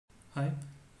Hi,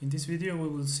 in this video we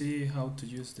will see how to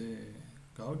use the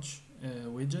Gauge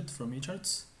widget from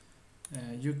eCharts.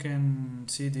 You can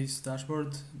see this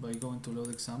dashboard by going to load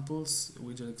examples,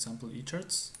 widget example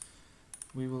eCharts.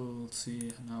 We will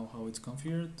see now how it's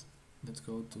configured. Let's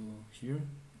go to here.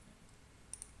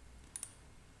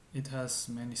 It has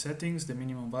many settings: the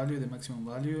minimum value, the maximum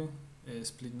value, a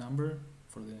split number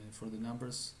for the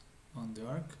numbers on the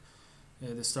arc,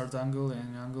 the start angle,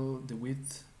 end angle, the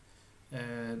width.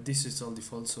 This is all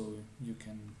default, so you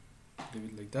can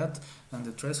leave it like that. And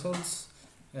the thresholds,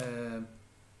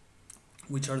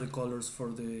 which are the colors for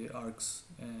the arcs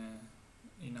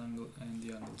in angle and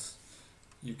the angles.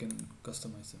 You can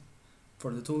customize them.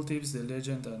 For the tooltips, the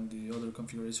legend, and the other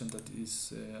configuration that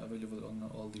is available on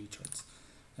all the charts.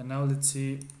 And now let's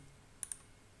see.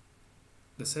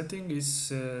 The setting is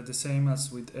the same as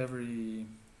with every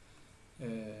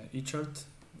eChart.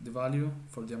 The value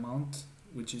for the amount,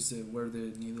 which is where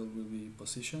the needle will be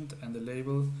positioned, and the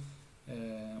label,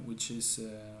 which is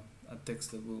a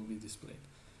text that will be displayed.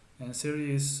 And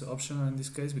series is optional in this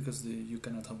case because you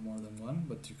cannot have more than one,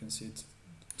 but you can see it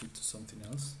to something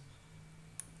else.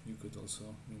 You could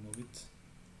also remove it.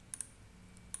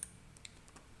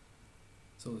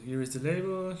 So here is the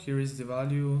label, here is the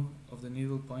value of the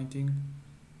needle pointing,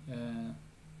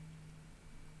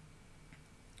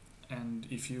 and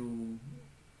if you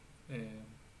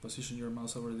position your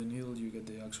mouse over the needle, you get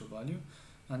the actual value.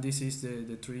 And this is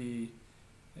the three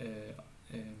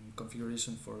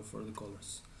configuration for the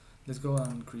colors. Let's go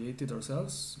and create it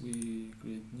ourselves. We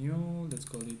create new, let's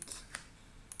call it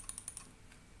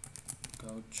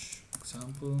Gauge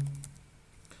example.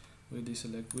 We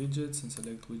deselect widgets and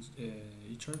select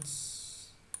eCharts.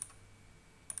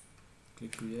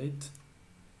 Click create.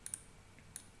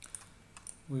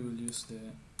 We will use the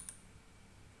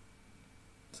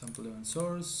sample event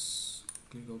source,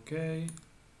 click OK,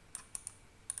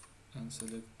 and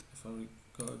select fabric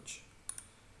gauge.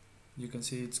 You can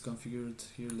see it's configured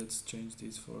here. Let's change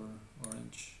this for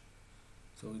orange,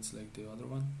 so it's like the other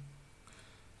one,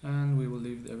 and we will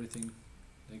leave everything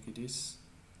like it is.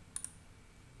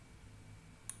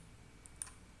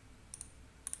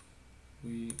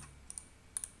 We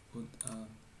put a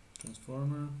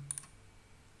transformer,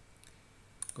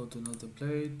 go to node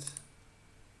template,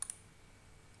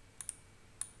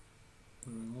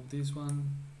 we remove this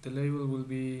one. The label will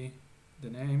be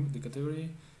the name, the category,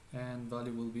 and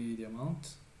value will be the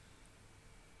amount.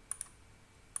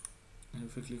 And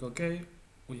if we click OK,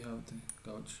 we have the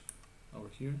gauge over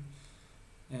here,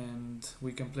 and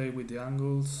we can play with the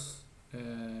angles,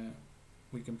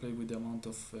 we can play with the amount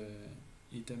of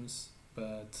items,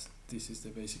 but this is the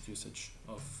basic usage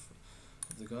of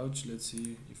the gauge. Let's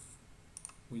see if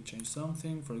we change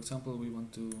something. For example, we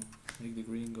want to make the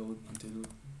green go until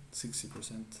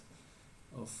 60%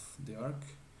 of the arc,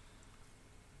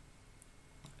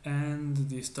 and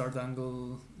the start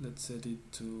angle, let's set this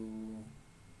to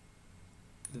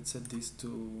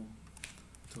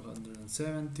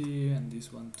 270, and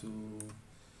this one to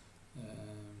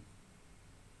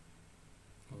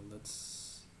well,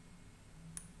 let's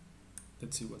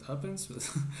see what happens. But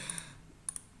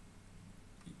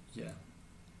yeah,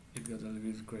 it got a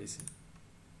little bit crazy.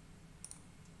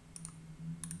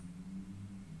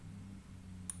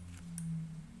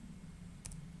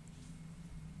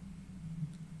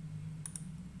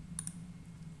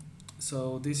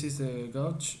 So this is the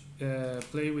gauge.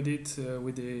 Play with it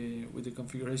with the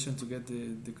configuration to get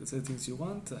the settings you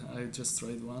want. I just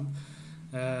tried one,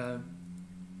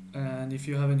 and if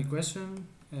you have any question,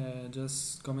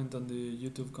 just comment on the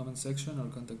YouTube comment section or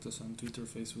contact us on Twitter,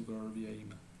 Facebook, or via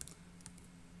email.